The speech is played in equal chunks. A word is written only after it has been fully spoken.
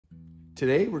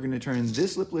Today we're going to turn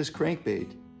this lipless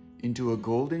crankbait into a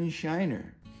golden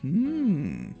shiner.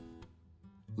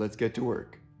 Let's get to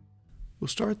work. We'll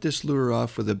start this lure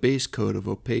off with a base coat of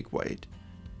opaque white.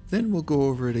 Then we'll go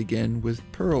over it again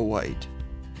with pearl white.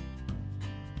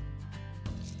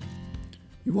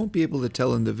 You won't be able to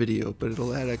tell in the video, but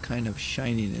it'll add a kind of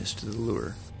shininess to the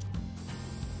lure.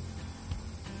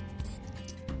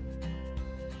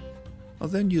 I'll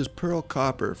then use pearl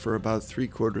copper for about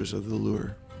 3/4 of the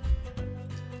lure.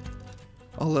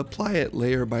 I'll apply it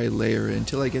layer by layer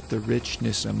until I get the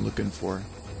richness I'm looking for.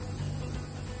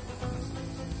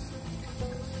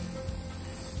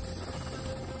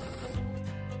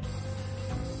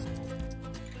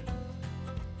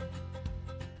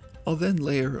 I'll then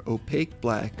layer opaque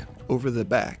black over the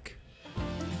back.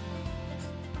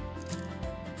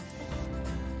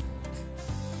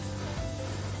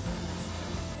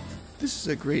 This is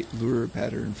a great lure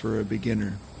pattern for a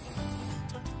beginner.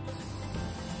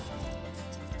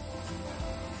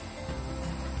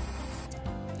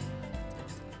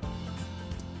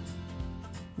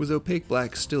 With opaque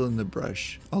black still in the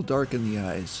brush, I'll darken the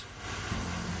eyes.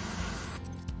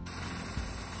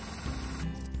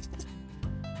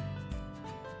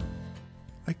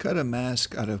 I cut a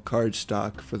mask out of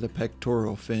cardstock for the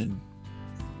pectoral fin.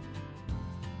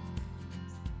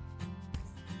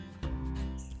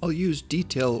 I'll use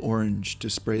detail orange to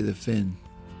spray the fin.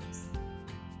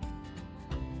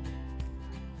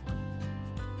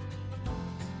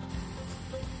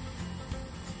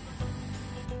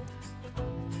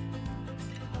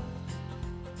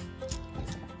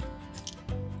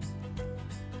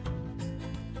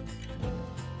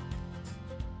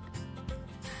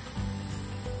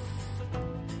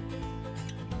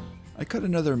 I cut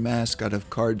another mask out of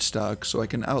cardstock so I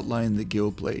can outline the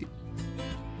gill plate.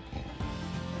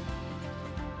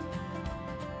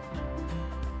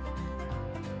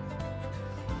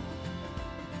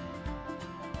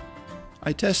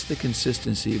 I test the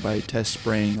consistency by test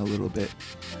spraying a little bit.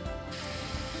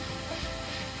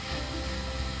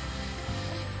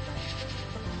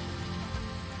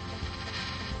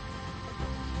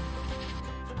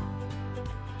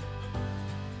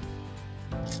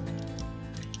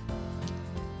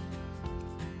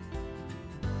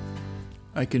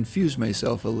 I confused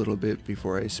myself a little bit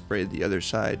before I sprayed the other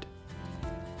side.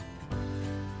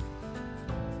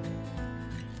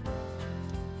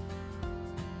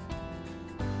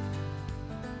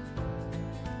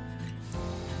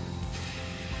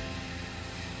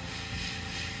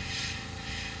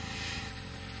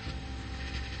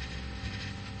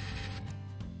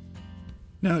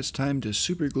 Now it's time to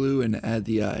superglue and add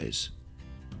the eyes.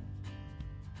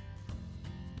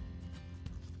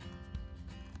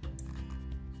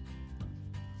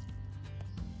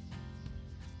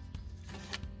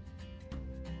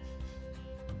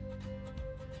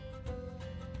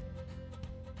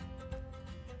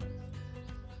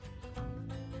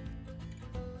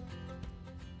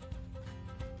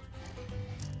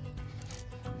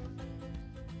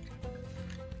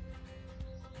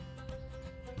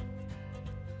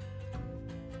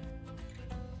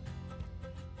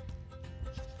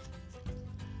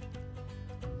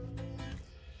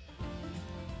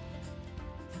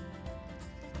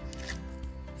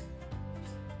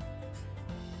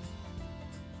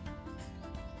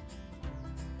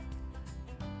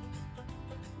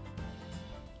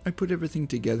 I put everything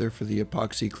together for the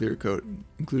epoxy clear coat,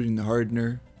 including the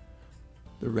hardener,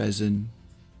 the resin,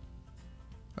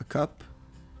 a cup,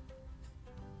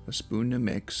 a spoon to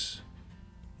mix,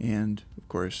 and, of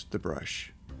course, the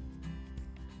brush.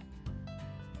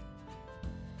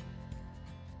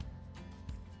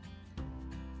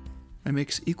 I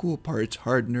mix equal parts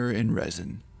hardener and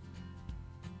resin.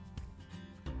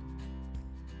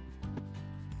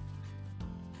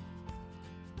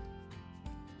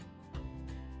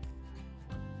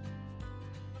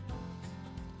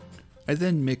 I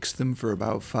then mix them for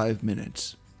about 5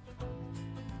 minutes.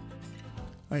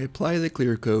 I apply the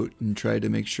clear coat and try to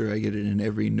make sure I get it in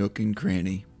every nook and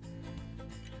cranny.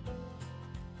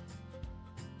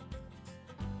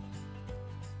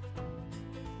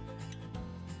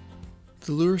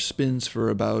 The lure spins for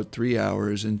about 3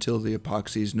 hours until the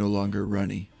epoxy is no longer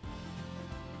runny.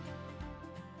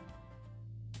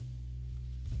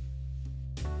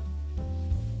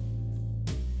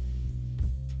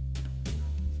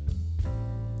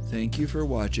 Thank you for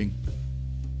watching.